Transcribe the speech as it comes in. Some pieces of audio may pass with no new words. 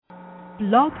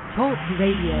Blog Talk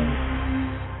Radio.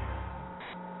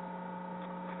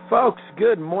 Folks,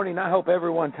 good morning. I hope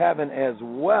everyone's having as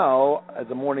well as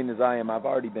a morning as I am. I've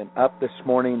already been up this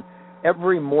morning.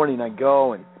 Every morning I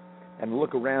go and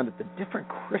look around at the different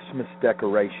Christmas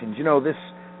decorations. You know,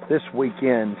 this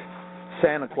weekend,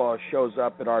 Santa Claus shows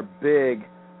up at our big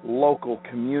local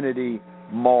community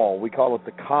mall. We call it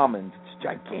the Commons. It's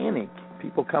gigantic.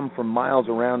 People come from miles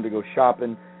around to go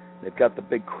shopping. They've got the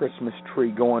big Christmas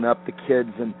tree going up. The kids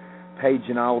and Paige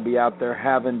and I will be out there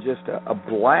having just a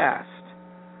blast.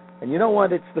 And you know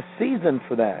what? It's the season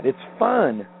for that. It's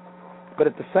fun. But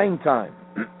at the same time,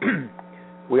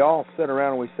 we all sit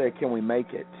around and we say, can we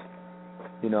make it?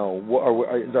 You know,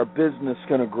 is our business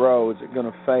going to grow? Is it going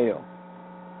to fail?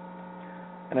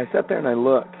 And I sit there and I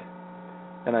look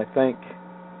and I think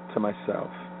to myself,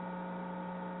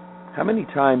 how many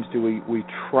times do we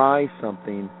try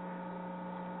something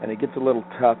and it gets a little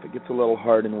tough, it gets a little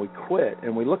hard, and we quit,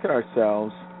 and we look at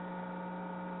ourselves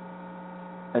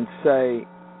and say,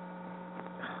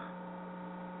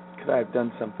 could I have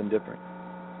done something different?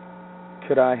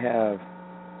 Could I have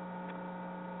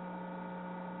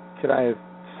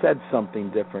said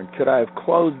something different? Could I have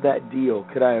closed that deal?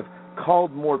 Could I have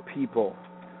called more people?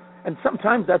 And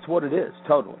sometimes that's what it is,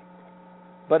 totally.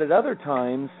 But at other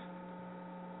times,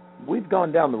 we've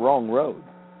gone down the wrong road.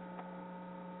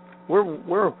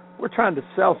 We're trying to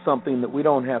sell something that we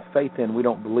don't have faith in, we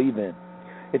don't believe in.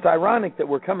 It's ironic that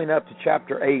we're coming up to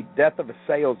Chapter 8, Death of a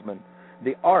Salesman,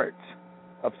 the art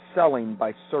of selling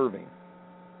by serving.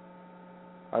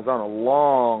 I was on a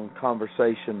long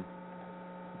conversation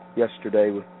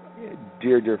yesterday with a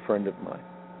dear friend of mine.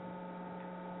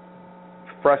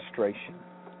 Frustration.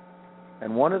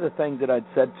 And one of the things that I'd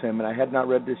said to him, and I had not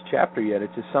read this chapter yet,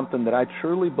 it's just something that I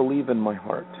truly believe in my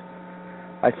heart.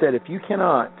 I said, if you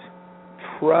cannot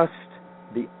trust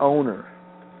the owner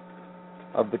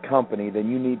of the company, then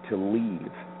you need to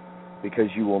leave, because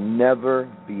you will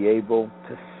never be able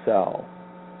to sell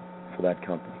for that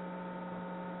company.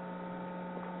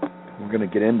 We're going to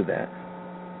get into that.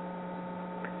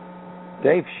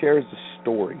 Dave shares a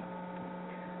story.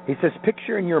 He says,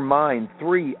 picture in your mind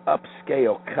 3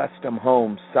 upscale custom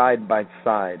homes side by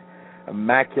side,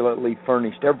 immaculately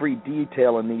furnished. Every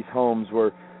detail in these homes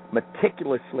were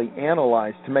meticulously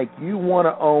analyzed to make you want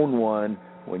to own one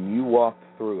when you walk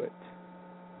through it.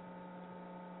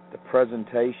 The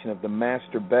presentation of the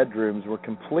master bedrooms were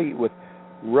complete with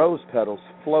rose petals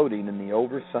floating in the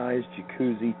oversized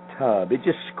jacuzzi tub. It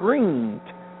just screamed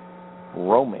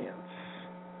romance.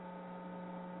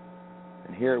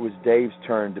 And here it was Dave's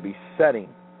turn to be setting,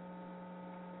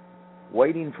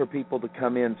 waiting for people to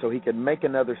come in so he could make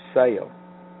another sale.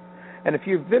 And if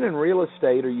you've been in real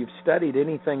estate or you've studied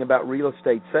anything about real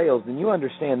estate sales, then you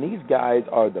understand these guys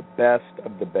are the best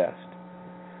of the best.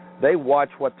 They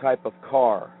watch what type of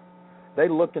car. They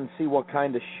look and see what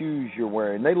kind of shoes you're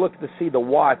wearing. They look to see the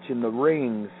watch and the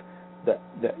rings,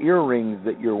 the earrings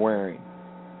that you're wearing.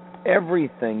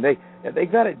 Everything. They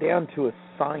got it down to a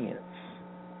science.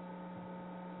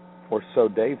 Or so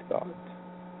Dave thought.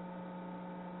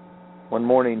 One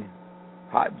morning,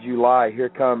 hot July, here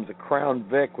comes a Crown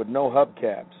Vic with no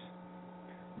hubcaps.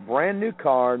 Brand new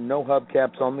car, no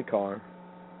hubcaps on the car.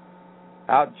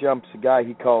 Out jumps a guy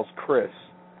he calls Chris,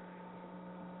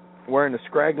 wearing a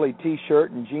scraggly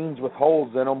T-shirt and jeans with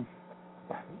holes in them.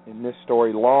 In this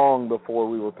story, long before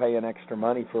we were paying extra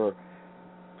money for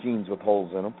jeans with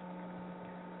holes in them.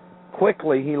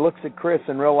 Quickly, he looks at Chris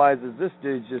and realizes this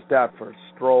dude's just out for a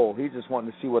stroll. He's just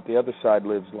wanting to see what the other side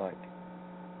lives like.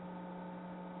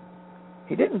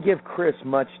 He didn't give Chris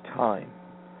much time.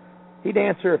 He'd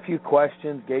answer a few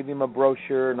questions, gave him a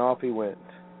brochure, and off he went.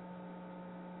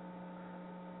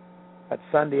 That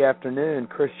Sunday afternoon,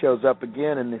 Chris shows up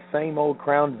again in the same old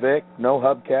Crown Vic, no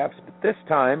hubcaps, but this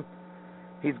time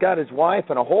he's got his wife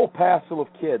and a whole passel of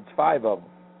kids, 5 of them.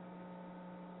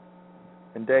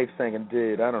 And Dave's thinking,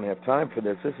 dude, I don't have time for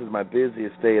this. This is my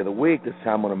busiest day of the week. This is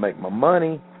how I'm going to make my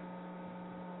money.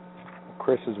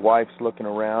 Chris's wife's looking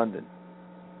around, and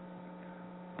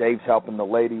Dave's helping the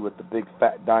lady with the big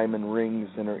fat diamond rings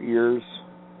in her ears.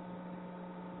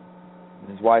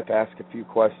 And his wife asks a few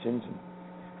questions.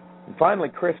 And finally,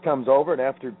 Chris comes over, and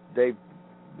after Dave's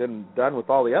been done with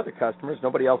all the other customers,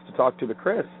 nobody else to talk to but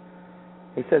Chris,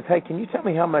 he says, hey, can you tell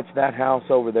me how much that house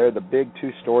over there, the big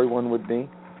 2-story one, would be?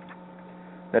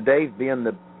 Now, Dave, being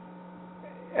the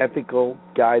ethical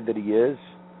guy that he is,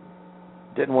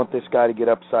 didn't want this guy to get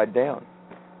upside down.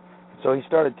 So he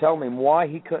started telling him why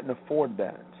he couldn't afford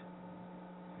that.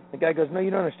 The guy goes, no,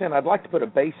 you don't understand. I'd like to put a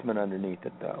basement underneath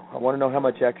it, though. I want to know how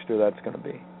much extra that's going to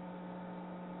be.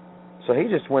 So he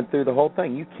just went through the whole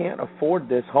thing. You can't afford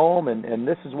this home, and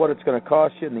this is what it's going to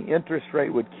cost you, and the interest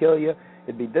rate would kill you.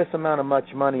 It'd be this amount of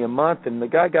much money a month. And the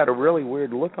guy got a really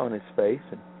weird look on his face,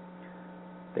 and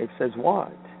Dave says,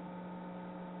 what?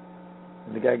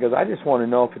 And the guy goes, I just want to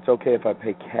know if it's okay if I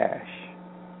pay cash.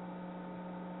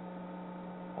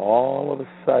 All of a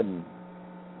sudden,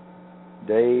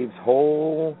 Dave's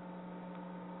whole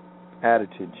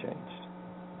attitude changed.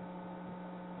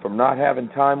 From not having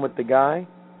time with the guy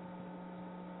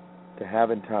to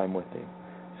having time with him.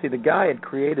 See, the guy had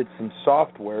created some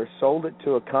software, sold it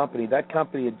to a company. That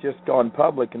company had just gone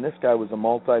public, and this guy was a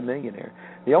multimillionaire.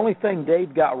 The only thing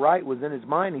Dave got right was in his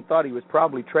mind. He thought he was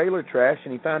probably trailer trash,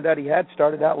 and he found out he had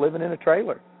started out living in a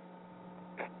trailer.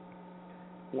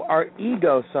 Our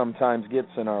ego sometimes gets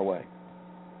in our way.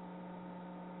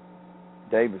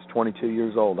 Dave was 22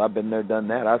 years old. I've been there, done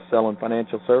that. I was selling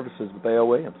financial services with A.L.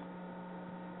 Williams.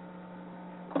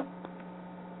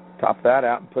 Top that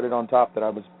out and put it on top that I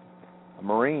was a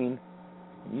Marine.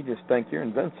 You just think you're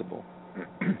invincible.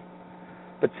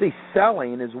 But see,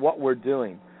 selling is what we're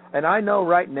doing. And I know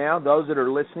right now those that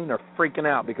are listening are freaking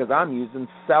out because I'm using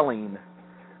selling.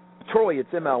 Troy, it's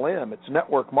MLM. It's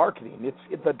network marketing.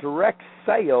 It's a direct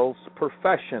sales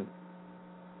profession.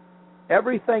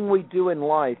 Everything we do in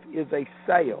life is a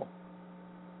sale.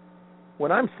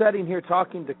 When I'm sitting here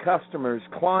talking to customers,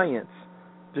 clients,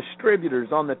 distributors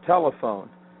on the telephone,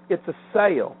 it's a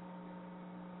sale.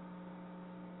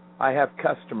 I have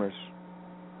customers.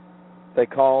 They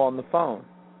call on the phone.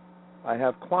 I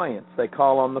have clients. They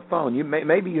call on the phone.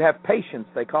 Maybe you have patients.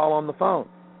 They call on the phone.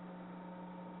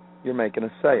 You're making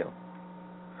a sale.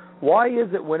 Why is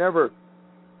it whenever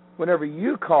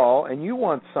you call and you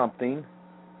want something,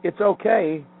 it's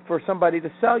okay for somebody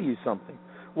to sell you something?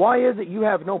 Why is it you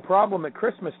have no problem at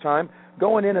Christmas time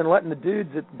going in and letting the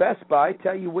dudes at Best Buy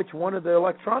tell you which one of the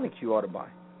electronics you ought to buy?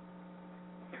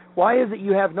 Why is it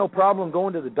you have no problem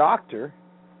going to the doctor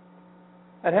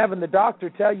and having the doctor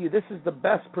tell you this is the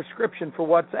best prescription for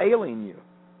what's ailing you?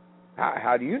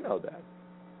 How do you know that?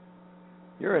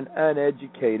 You're an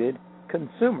uneducated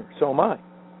consumer. So am I.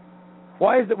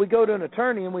 Why is it we go to an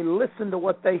attorney and we listen to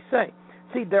what they say?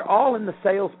 See, they're all in the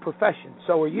sales profession.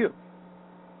 So are you.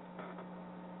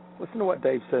 Listen to what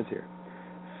Dave says here.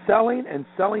 Selling and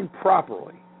selling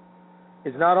properly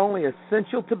is not only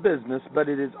essential to business, but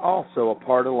it is also a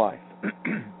part of life.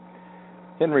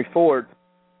 Henry Ford,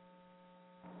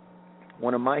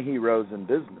 one of my heroes in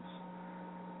business,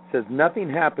 says nothing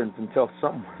happens until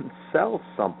someone sells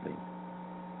something.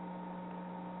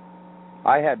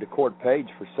 I had to court Page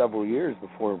for several years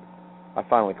before I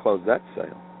finally closed that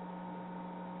sale.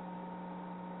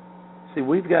 See,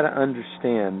 we've got to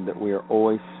understand that we are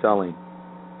always selling.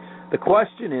 The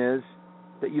question is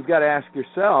that you've got to ask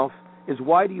yourself is,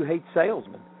 why do you hate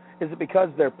salesmen? Is it because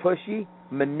they're pushy,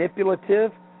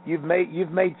 manipulative? You've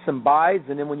made some buys,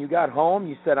 and then when you got home,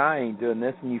 you said, I ain't doing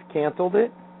this, and you've canceled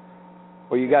it?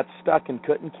 Or you got stuck and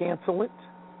couldn't cancel it?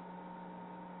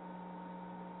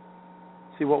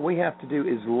 See, what we have to do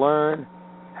is learn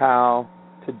how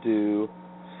to do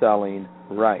selling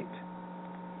right.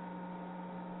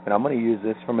 And I'm going to use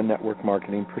this from a network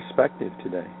marketing perspective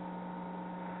today.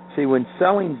 See, when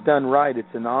selling's done right, it's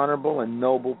an honorable and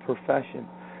noble profession.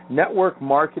 Network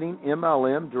marketing,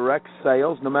 MLM, direct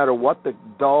sales, no matter what the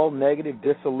dull, negative,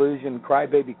 disillusioned,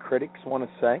 crybaby critics want to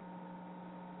say,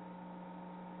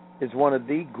 is one of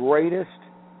the greatest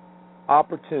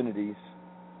opportunities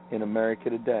in America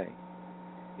today.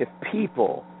 If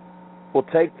people will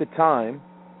take the time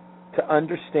to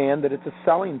understand that it's a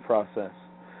selling process.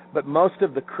 But most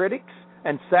of the critics,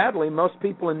 and sadly most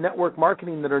people in network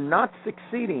marketing that are not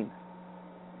succeeding,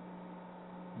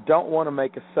 don't want to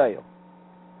make a sale.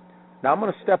 Now I'm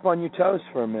going to step on your toes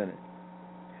for a minute.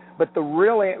 But the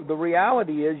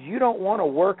reality is you don't want to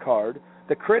work hard.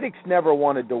 The critics never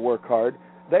wanted to work hard.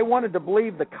 They wanted to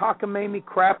believe the cockamamie,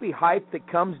 crappy hype that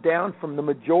comes down from the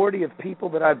majority of people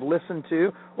that I've listened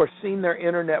to or seen their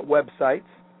internet websites,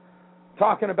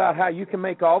 talking about how you can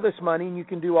make all this money and you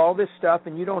can do all this stuff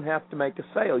and you don't have to make a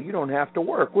sale. You don't have to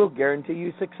work. We'll guarantee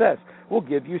you success. We'll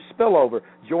give you spillover.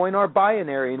 Join our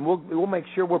binary and we'll make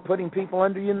sure we're putting people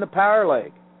under you in the power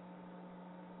leg.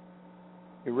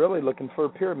 You're really looking for a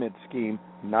pyramid scheme,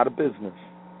 not a business.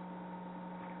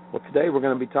 Well, today we're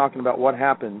going to be talking about what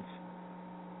happens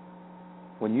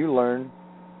when you learn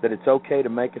that it's okay to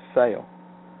make a sale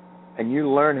and you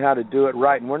learn how to do it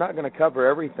right. And we're not going to cover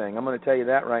everything. I'm going to tell you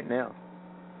that right now.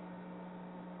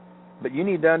 But you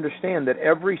need to understand that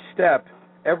every step,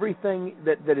 everything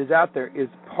that is out there is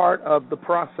part of the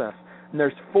process. And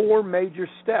there's 4 major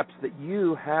steps that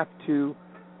you have to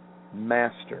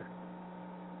master.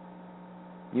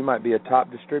 You might be a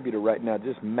top distributor right now,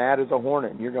 just mad as a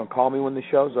hornet, and you're going to call me when the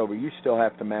show's over. You still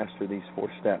have to master these 4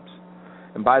 steps.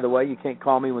 And by the way, you can't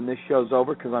call me when this show's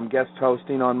over because I'm guest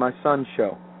hosting on my son's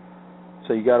show.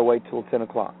 So you got to wait till 10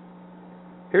 o'clock.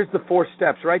 Here's the 4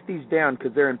 steps. Write these down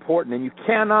because they're important, and you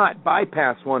cannot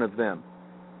bypass one of them.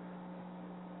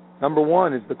 Number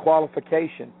 1 is the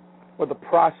qualification or the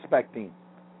prospecting.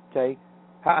 Okay?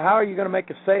 How are you going to make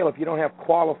a sale if you don't have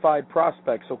qualified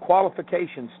prospects? So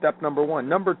qualification, step number 1.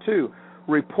 Number 2,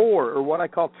 rapport, or what I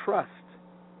call trust.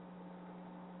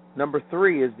 Number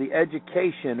 3 is the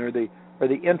education or the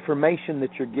information that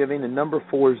you're giving, and number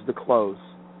 4 is the close.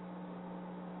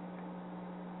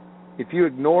 If you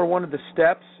ignore one of the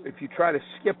steps, if you try to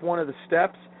skip one of the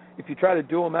steps, if you try to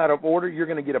do them out of order, you're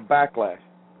going to get a backlash.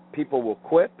 People will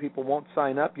quit. People won't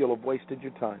sign up. You'll have wasted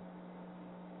your time.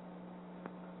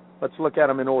 Let's look at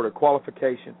them in order.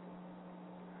 Qualification.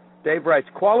 Dave writes,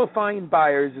 qualifying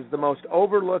buyers is the most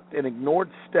overlooked and ignored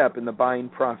step in the buying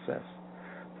process.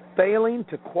 Failing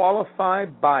to qualify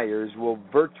buyers will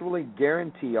virtually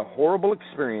guarantee a horrible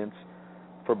experience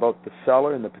for both the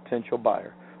seller and the potential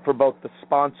buyer, for both the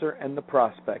sponsor and the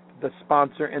prospect, the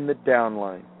sponsor and the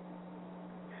downline.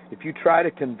 If you try to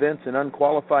convince an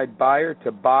unqualified buyer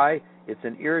to buy, it's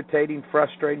an irritating,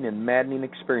 frustrating, and maddening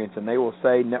experience, and they will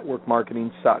say network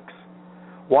marketing sucks.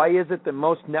 Why is it that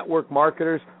most network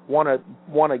marketers want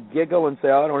to giggle and say,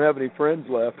 I don't have any friends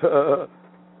left?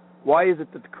 Why is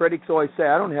it that the critics always say,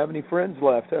 I don't have any friends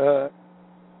left?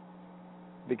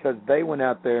 Because they went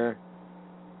out there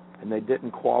and they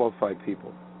didn't qualify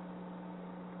people.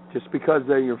 Just because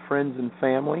they're your friends and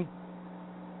family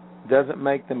doesn't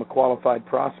make them a qualified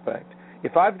prospect.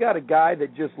 If I've got a guy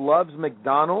that just loves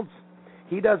McDonald's,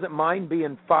 he doesn't mind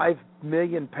being 5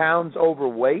 million pounds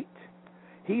overweight,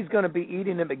 he's going to be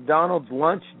eating at McDonald's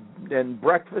lunch and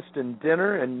breakfast and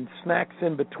dinner and snacks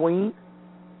in between.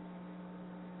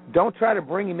 Don't try to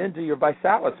bring him into your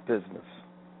Visalis business.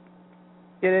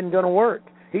 It isn't going to work.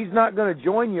 He's not going to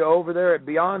join you over there at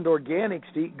Beyond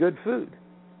Organics to eat good food.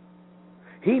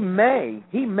 He may,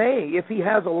 if he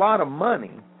has a lot of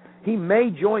money, he may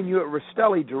join you at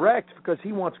Rastelli Direct because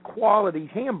he wants quality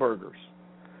hamburgers.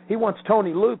 He wants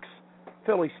Tony Luke's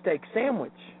Philly steak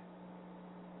sandwich.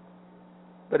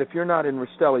 But if you're not in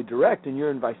Rastelli Direct and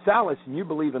you're in Visalis and you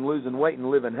believe in losing weight and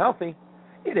living healthy,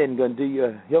 it isn't going to do you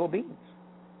a hill of beans.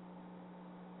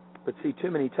 But see,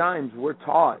 too many times we're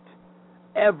taught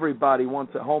everybody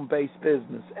wants a home-based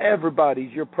business.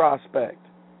 Everybody's your prospect.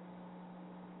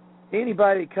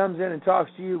 Anybody that comes in and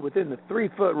talks to you within the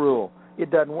 3-foot rule, it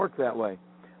doesn't work that way.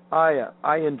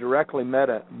 I indirectly met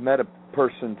a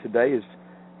person today.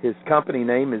 His company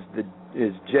name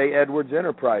is J. Edwards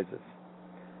Enterprises.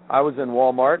 I was in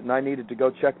Walmart and I needed to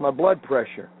go check my blood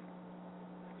pressure.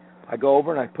 I go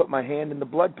over and I put my hand in the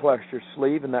blood pressure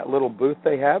sleeve in that little booth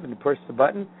they have and push the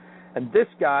button. And this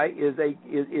guy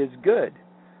is good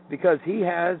because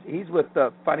he's with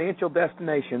the Financial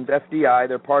Destinations, FDI.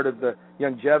 They're part of the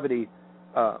Longevity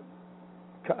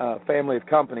family of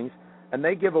companies, and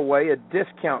they give away a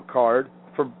discount card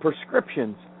for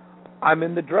prescriptions. I'm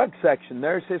in the drug section.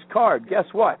 There's his card. Guess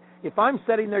what? If I'm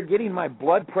sitting there getting my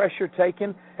blood pressure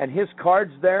taken and his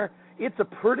card's there, it's a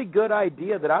pretty good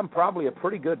idea that I'm probably a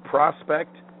pretty good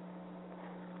prospect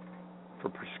for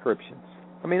prescriptions.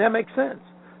 I mean, that makes sense.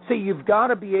 See, you've got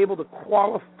to be able to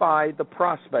qualify the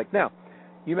prospect. Now,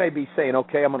 you may be saying,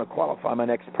 okay, I'm going to qualify my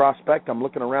next prospect. I'm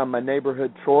looking around my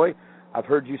neighborhood, Troy. I've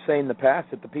heard you say in the past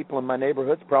that the people in my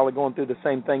neighborhood's probably going through the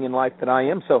same thing in life that I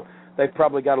am, so they've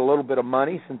probably got a little bit of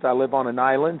money since I live on an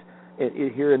island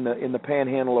here in the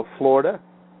panhandle of Florida.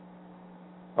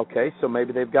 Okay, so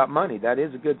maybe they've got money. That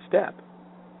is a good step.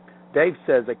 Dave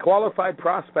says a qualified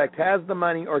prospect has the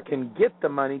money or can get the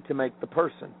money to make the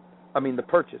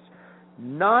purchase.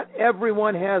 Not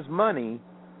everyone has money,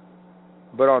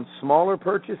 but on smaller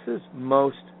purchases,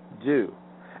 most do.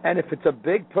 And if it's a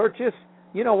big purchase,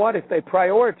 you know what? If they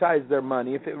prioritize their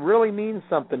money, if it really means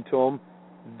something to them,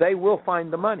 they will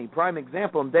find the money. Prime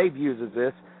example, and Dave uses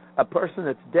this, a person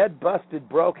that's dead, busted,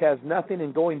 broke, has nothing,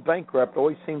 and going bankrupt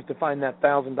always seems to find that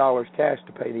 $1,000 cash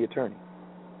to pay the attorney.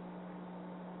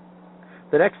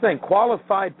 The next thing,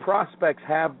 qualified prospects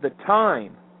have the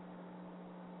time.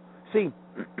 See,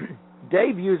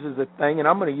 Dave uses a thing, and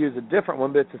I'm going to use a different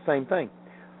one, but it's the same thing.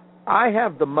 I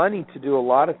have the money to do a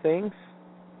lot of things,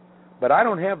 but I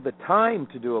don't have the time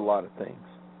to do a lot of things.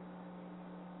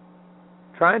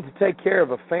 Trying to take care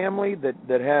of a family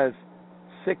that has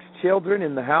 6 children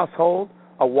in the household,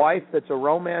 a wife that's a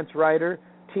romance writer,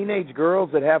 teenage girls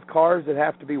that have cars that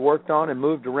have to be worked on and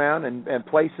moved around and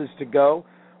places to go,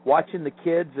 watching the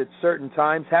kids at certain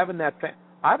times, having that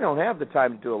I don't have the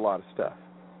time to do a lot of stuff.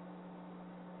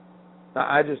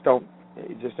 I just don't,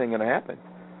 it just ain't going to happen.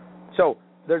 So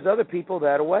there's other people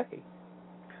that way.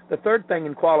 The third thing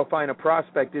in qualifying a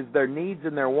prospect is their needs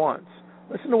and their wants.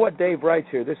 Listen to what Dave writes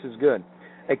here. This is good.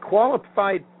 A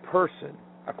qualified person,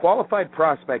 a qualified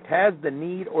prospect has the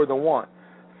need or the want.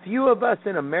 Few of us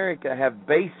in America have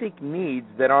basic needs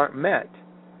that aren't met.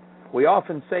 We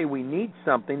often say we need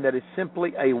something that is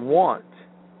simply a want.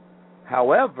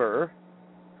 However,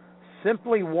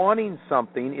 simply wanting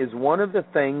something is one of the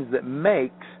things that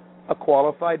makes a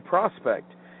qualified prospect.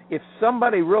 If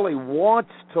somebody really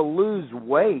wants to lose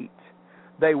weight,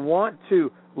 they want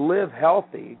to live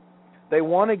healthy, they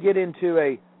want to get into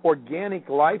a organic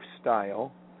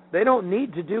lifestyle, they don't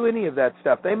need to do any of that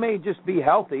stuff. They may just be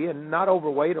healthy and not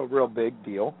overweight, a real big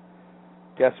deal.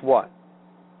 Guess what?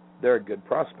 They're a good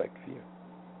prospect for you.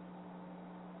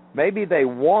 Maybe they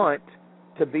want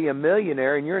to be a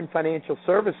millionaire and you're in financial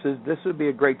services. This would be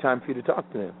a great time for you to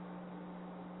talk to them.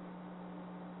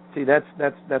 See,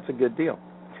 that's a good deal.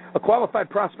 A qualified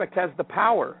prospect has the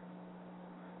power.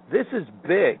 This is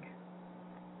big.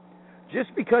 Just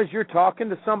because you're talking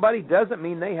to somebody doesn't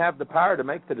mean they have the power to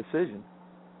make the decision.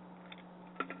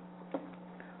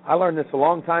 I learned this a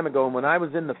long time ago, and when I was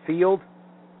in the field,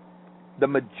 the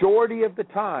majority of the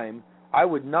time, I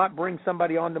would not bring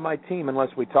somebody onto my team unless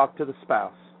we talked to the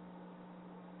spouse.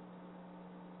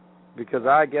 Because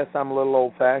I guess I'm a little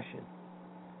old-fashioned.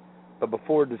 But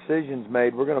before a decision's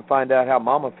made, we're going to find out how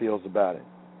mama feels about it.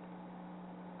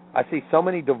 I see so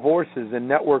many divorces in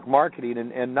network marketing,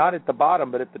 and not at the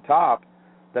bottom, but at the top,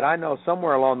 that I know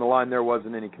somewhere along the line there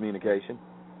wasn't any communication.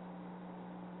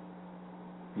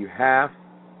 You have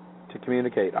to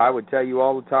communicate. I would tell you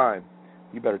all the time,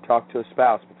 you better talk to a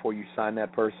spouse before you sign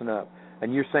that person up.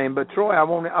 And you're saying, but Troy, I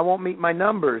won't meet my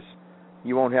numbers.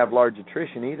 You won't have large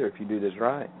attrition either if you do this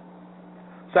right.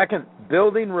 Second,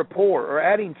 building rapport or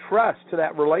adding trust to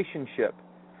that relationship.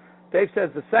 Dave says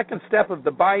the second step of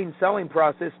the buying-selling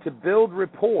process is to build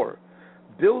rapport.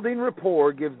 Building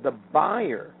rapport gives the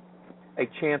buyer a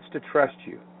chance to trust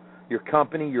you, your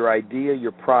company, your idea,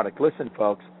 your product. Listen,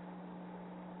 folks,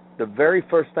 the very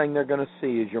first thing they're going to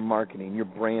see is your marketing, your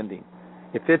branding.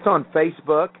 If it's on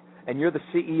Facebook and you're the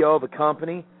CEO of a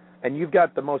company and you've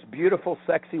got the most beautiful,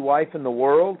 sexy wife in the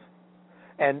world,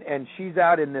 and she's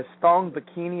out in this thong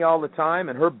bikini all the time,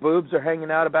 and her boobs are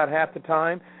hanging out about half the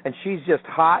time, and she's just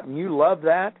hot, and you love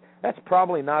that, that's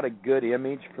probably not a good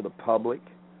image for the public.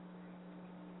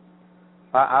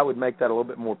 I would make that a little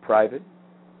bit more private.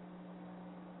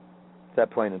 It's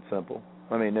that plain and simple.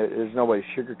 I mean, there's no way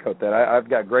to sugarcoat that. I've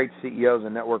got great CEOs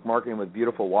in network marketing with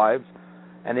beautiful wives,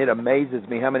 and it amazes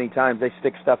me how many times they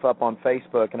stick stuff up on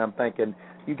Facebook, and I'm thinking,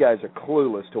 you guys are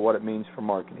clueless to what it means for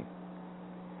marketing.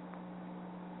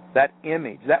 That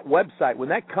image, that website, when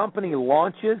that company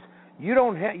launches, you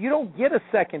don't get a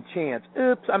second chance.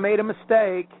 Oops, I made a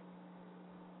mistake.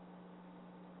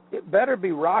 It better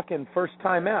be rocking first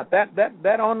time out.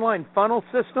 That online funnel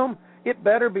system, it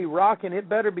better be rocking. It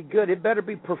better be good. It better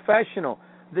be professional.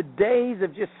 The days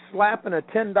of just slapping a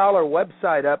 $10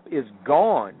 website up is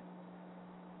gone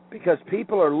because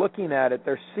people are looking at it.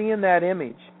 They're seeing that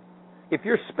image. If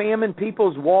you're spamming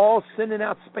people's walls, sending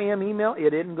out spam email,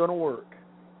 it isn't going to work.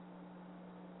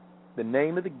 The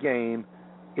name of the game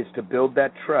is to build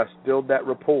that trust, build that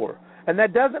rapport. And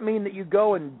that doesn't mean that you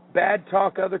go and bad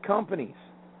talk other companies.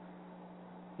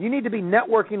 You need to be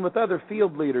networking with other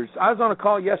field leaders. I was on a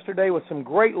call yesterday with some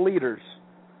great leaders.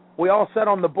 We all sat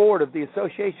on the board of the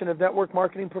Association of Network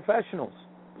Marketing Professionals.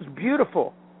 It was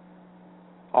beautiful.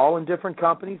 All in different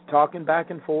companies, talking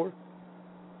back and forth.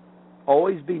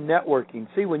 Always be networking.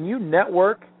 See, when you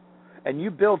network, and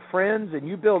you build friends and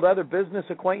you build other business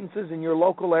acquaintances in your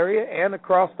local area and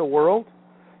across the world,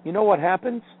 you know what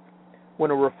happens? When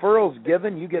a referral is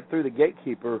given, you get through the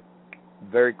gatekeeper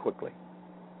very quickly.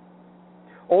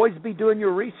 Always be doing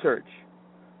your research.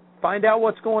 Find out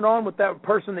what's going on with that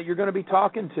person that you're going to be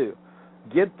talking to.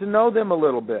 Get to know them a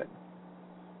little bit.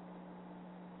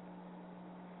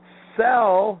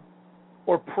 Sell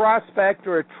or prospect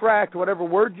or attract, whatever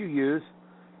word you use,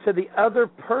 to the other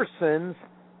person's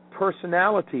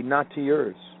personality, not to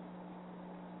yours.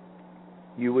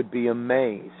 You would be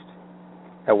amazed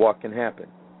at what can happen.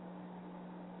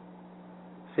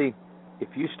 See, if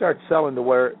you start selling to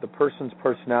where the person's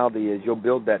personality is, you'll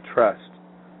build that trust.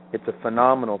 It's a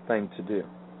phenomenal thing to do.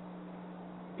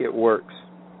 It works.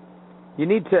 You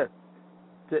need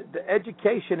the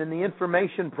education and the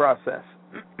information process.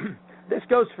 This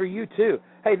goes for you too.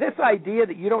 Hey, this idea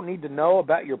that you don't need to know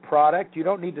about your product, you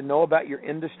don't need to know about your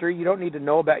industry, you don't need to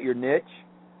know about your niche,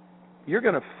 you're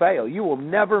going to fail. You will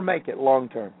never make it long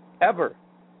term, ever.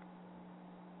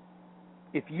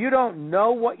 If you don't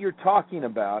know what you're talking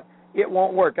about, it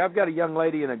won't work. I've got a young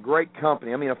lady in a great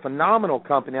company, a phenomenal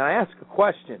company. I ask a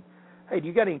question, hey, do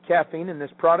you got any caffeine in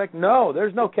this product? No,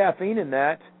 there's no caffeine in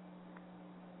that.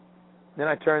 Then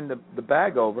I turned the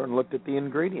bag over and looked at the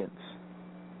ingredients.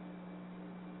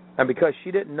 And because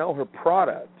she didn't know her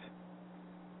product,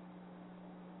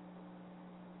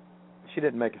 she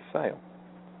didn't make a sale.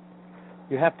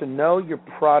 You have to know your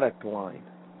product line.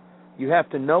 You have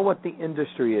to know what the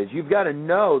industry is. You've got to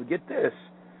know, get this,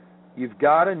 you've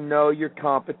got to know your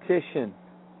competition.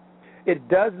 It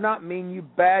does not mean you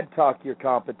bad talk your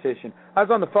competition. I was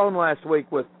on the phone last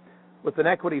week with an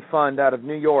equity fund out of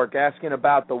New York asking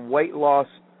about the weight loss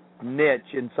niche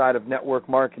inside of network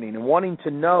marketing and wanting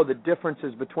to know the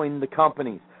differences between the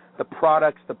companies, the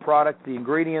products, the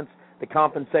ingredients, the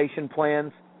compensation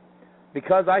plans.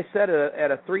 Because I said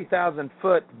at a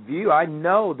 3,000-foot view, I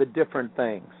know the different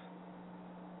things.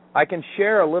 I can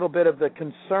share a little bit of the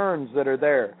concerns that are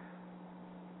there.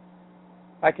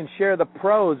 I can share the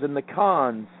pros and the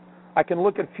cons. I can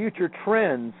look at future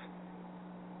trends.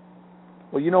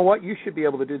 Well, you know what? You should be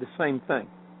able to do the same thing.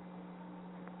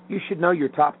 You should know your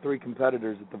top 3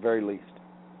 competitors at the very least.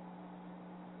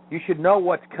 You should know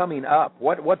what's coming up,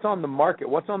 what's on the market,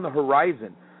 what's on the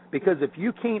horizon. Because if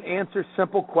you can't answer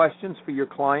simple questions for your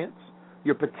clients,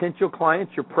 your potential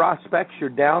clients, your prospects, your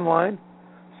downline,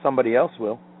 somebody else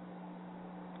will.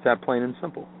 It's that plain and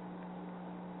simple.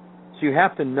 So you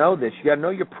have to know this. You got to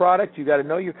know your product. You got to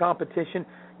know your competition.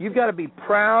 You've got to be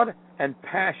proud and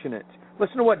passionate.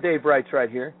 Listen to what Dave writes right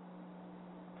here.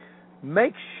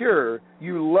 Make sure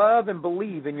you love and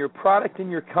believe in your product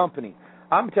and your company.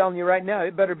 I'm telling you right now,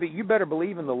 you better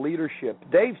believe in the leadership.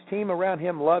 Dave's team around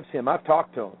him loves him. I've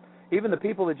talked to him. Even the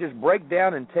people that just break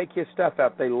down and take his stuff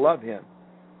out, they love him.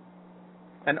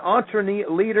 As an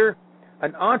entre-leader,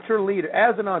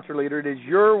 it is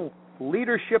your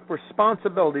leadership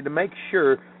responsibility to make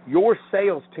sure your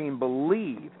sales team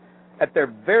believe at their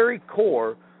very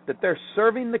core that they're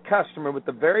serving the customer with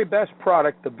the very best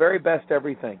product, the very best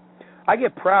everything. I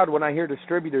get proud when I hear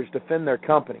distributors defend their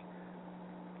company.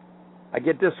 I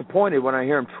get disappointed when I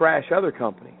hear them trash other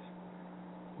companies.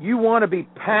 You want to be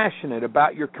passionate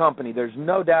about your company. There's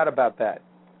no doubt about that.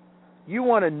 You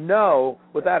want to know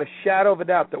without a shadow of a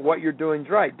doubt that what you're doing is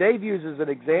right. Dave uses an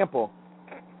example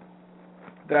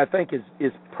that I think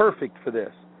is perfect for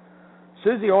this.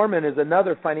 Susie Orman is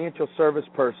another financial service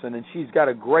person, and she's got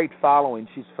a great following.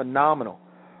 She's phenomenal.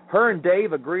 Her and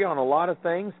Dave agree on a lot of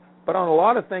things, but on a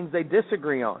lot of things they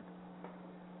disagree on.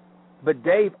 But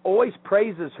Dave always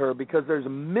praises her because there's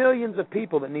millions of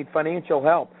people that need financial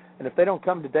help. And if they don't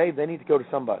come to Dave, they need to go to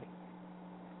somebody.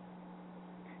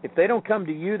 If they don't come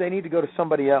to you, they need to go to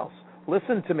somebody else.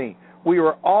 Listen to me. We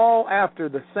are all after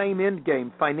the same end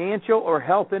game, financial or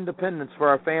health independence for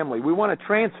our family. We want to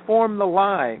transform the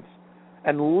lives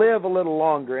and live a little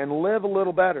longer and live a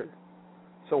little better.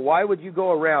 So why would you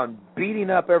go around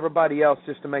beating up everybody else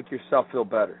just to make yourself feel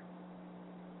better?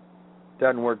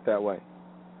 Doesn't work that way.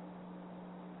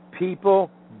 People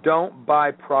don't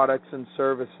buy products and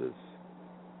services.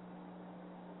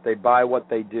 They buy what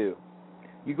they do.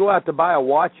 You go out to buy a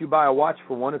watch, you buy a watch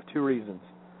for one of 2 reasons.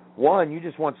 One, you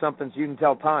just want something so you can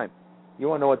tell time. You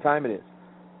want to know what time it is.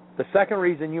 The second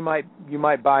reason you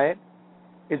might buy it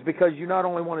is because you not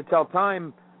only want to tell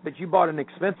time, but you bought an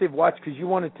expensive watch because you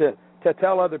wanted to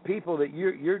tell other people that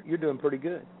you're doing pretty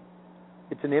good.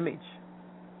 It's an image.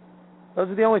 Those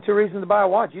are the only 2 reasons to buy a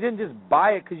watch. You didn't just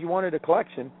buy it because you wanted a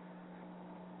collection.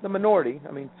 The minority,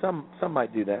 some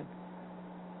might do that.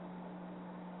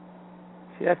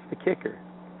 See, that's the kicker.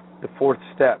 The 4th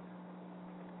step,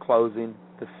 closing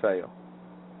the sale.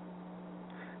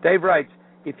 Dave writes,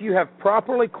 if you have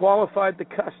properly qualified the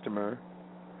customer,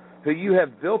 who you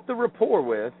have built the rapport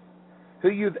with, who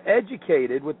you've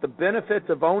educated with the benefits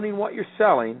of owning what you're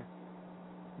selling,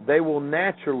 they will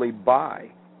naturally buy.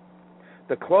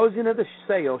 The closing of the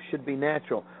sale should be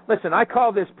natural. Listen, I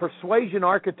call this persuasion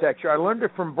architecture. I learned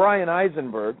it from Brian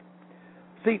Eisenberg.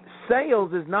 See,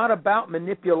 sales is not about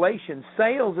manipulation.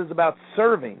 Sales is about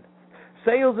serving.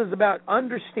 Sales is about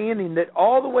understanding that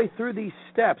all the way through these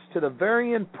steps to the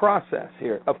very end process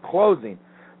here of closing,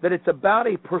 that it's about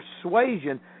a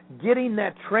persuasion, getting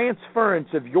that transference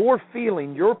of your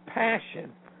feeling, your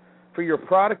passion for your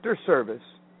product or service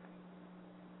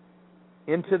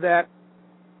into that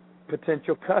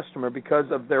potential customer because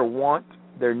of their want,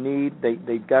 their need.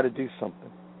 They've got to do something.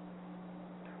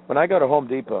 When I go to Home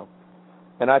Depot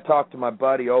and I talk to my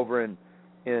buddy over in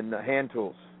hand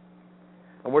tools,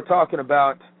 and we're talking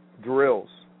about drills,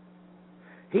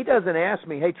 he doesn't ask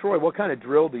me, hey, Troy, what kind of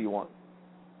drill do you want?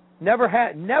 Never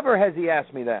has he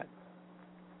asked me that.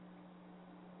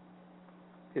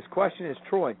 His question is,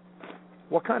 Troy,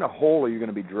 what kind of hole are you going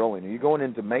to be drilling? Are you going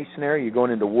into masonry? Are you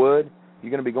going into wood? Are you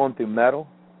going to be going through metal?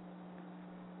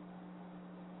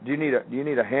 Do you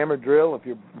need a hammer drill if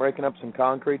you're breaking up some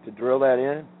concrete to drill that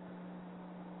in?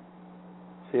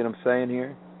 See what I'm saying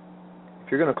here?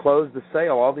 If you're going to close the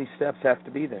sale, all these steps have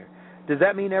to be there. Does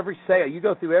that mean every sale, you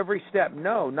go through every step?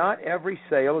 No, not every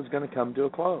sale is going to come to a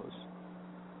close.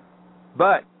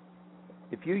 But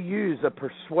if you use a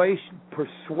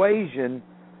persuasion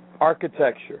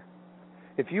architecture,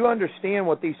 if you understand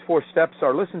what these 4 steps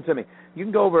are, listen to me. You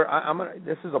can go over,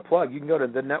 this is a plug, you can go to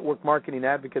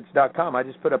thenetworkmarketingadvocates.com. I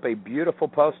just put up a beautiful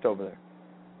post over there.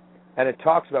 And it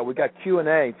talks about, we got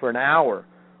Q&A for an hour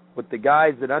with the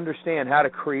guys that understand how to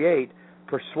create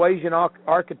persuasion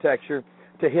architecture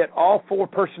to hit all 4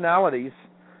 personalities,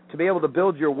 to be able to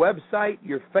build your website,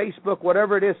 your Facebook,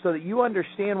 whatever it is, so that you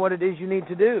understand what it is you need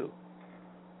to do.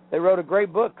 They wrote a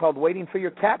great book called Waiting for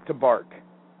Your Cat to Bark.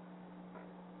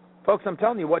 Folks, I'm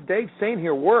telling you, what Dave's saying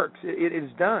here works. It is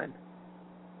done.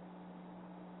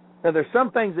 Now, there's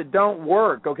some things that don't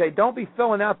work, okay? Don't be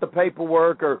filling out the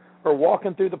paperwork or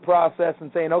walking through the process and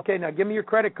saying, okay, now give me your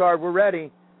credit card, we're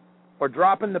ready. Or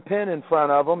dropping the pen in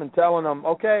front of them and telling them,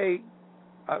 okay,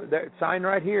 sign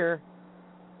right here.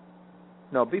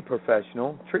 No, be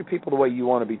professional. Treat people the way you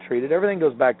want to be treated. Everything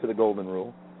goes back to the golden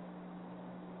rule.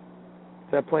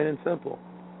 It's that plain and simple.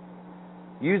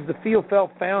 Use the feel,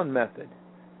 felt, found method.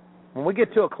 When we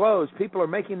get to a close, people are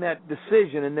making that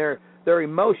decision and their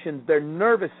emotions, their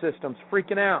nervous system's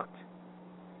freaking out.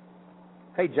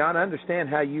 Hey, John, I understand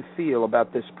how you feel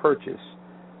about this purchase.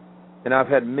 And I've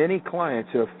had many clients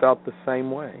who have felt the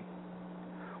same way.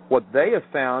 What they have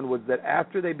found was that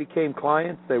after they became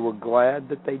clients, they were glad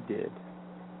that they did.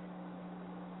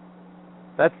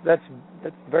 That's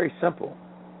very simple.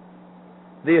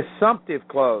 The assumptive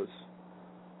close.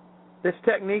 This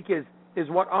technique is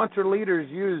what entre-leaders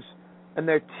use and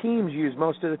their teams use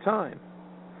most of the time.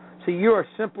 See, you are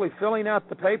simply filling out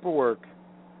the paperwork.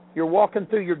 You're walking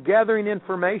through, you're gathering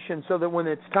information so that when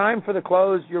it's time for the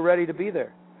close, you're ready to be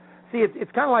there. See,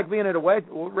 it's kind of like being at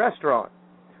a restaurant.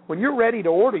 When you're ready to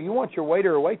order, you want your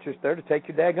waiter or waitress there to take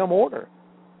your daggum order.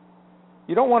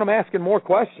 You don't want them asking more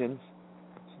questions.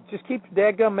 Just keep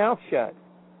your daggum mouth shut.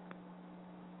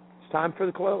 It's time for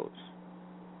the close.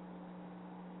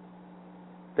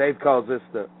 Dave calls this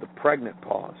the pregnant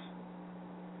pause.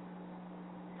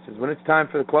 He says, when it's time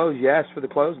for the close, you ask for the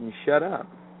close and you shut up.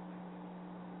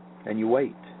 And you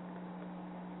wait.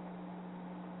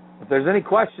 If there's any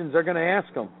questions, they're going to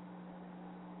ask them.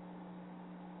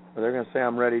 Or they're going to say,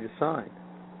 I'm ready to sign.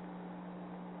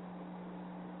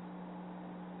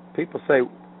 People say,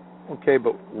 okay,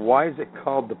 but why is it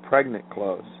called the pregnant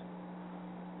close?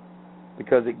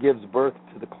 Because it gives birth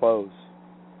to the close.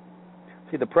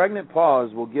 See, the pregnant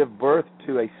pause will give birth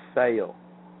to a sale.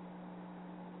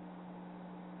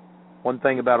 One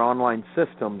thing about online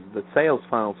systems, the sales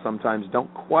funnels sometimes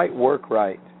don't quite work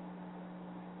right.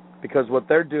 Because what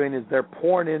they're doing is they're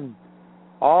pouring in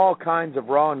all kinds of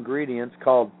raw ingredients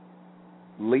called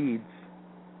leads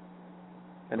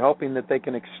and hoping that they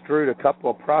can extrude a couple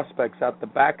of prospects out the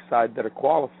backside that are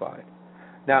qualified.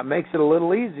 Now, it makes it a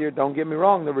little easier. Don't get me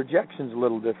wrong, the rejection's a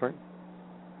little different.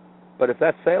 But if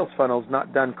that sales funnel's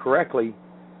not done correctly,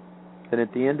 then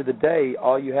at the end of the day,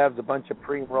 all you have is a bunch of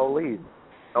pre-enroll leads.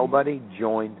 Nobody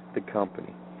joined the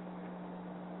company.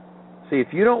 See, if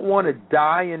you don't want to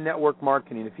die in network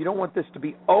marketing, if you don't want this to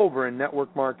be over in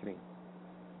network marketing,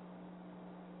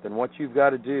 then what you've got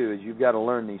to do is you've got to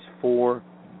learn these 4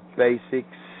 basic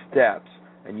steps,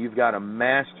 and you've got to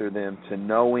master them to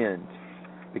no end.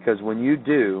 Because when you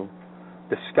do,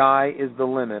 the sky is the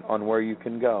limit on where you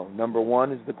can go. Number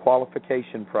 1 is the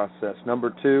qualification process.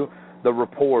 Number 2, the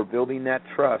rapport, building that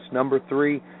trust. Number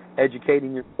 3,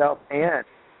 educating yourself and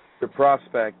your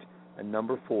prospect. And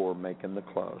number 4, making the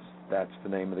close. That's the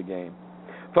name of the game.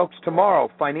 Folks, tomorrow,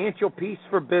 financial peace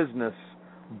for business,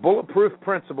 bulletproof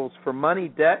principles for money,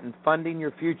 debt, and funding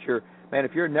your future. Man,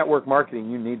 if you're in network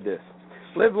marketing, you need this.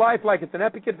 Live life like it's an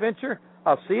epic adventure.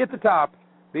 I'll see you at the top.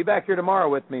 Be back here tomorrow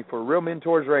with me for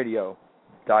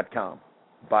RealMentorsRadio.com.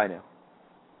 Bye now.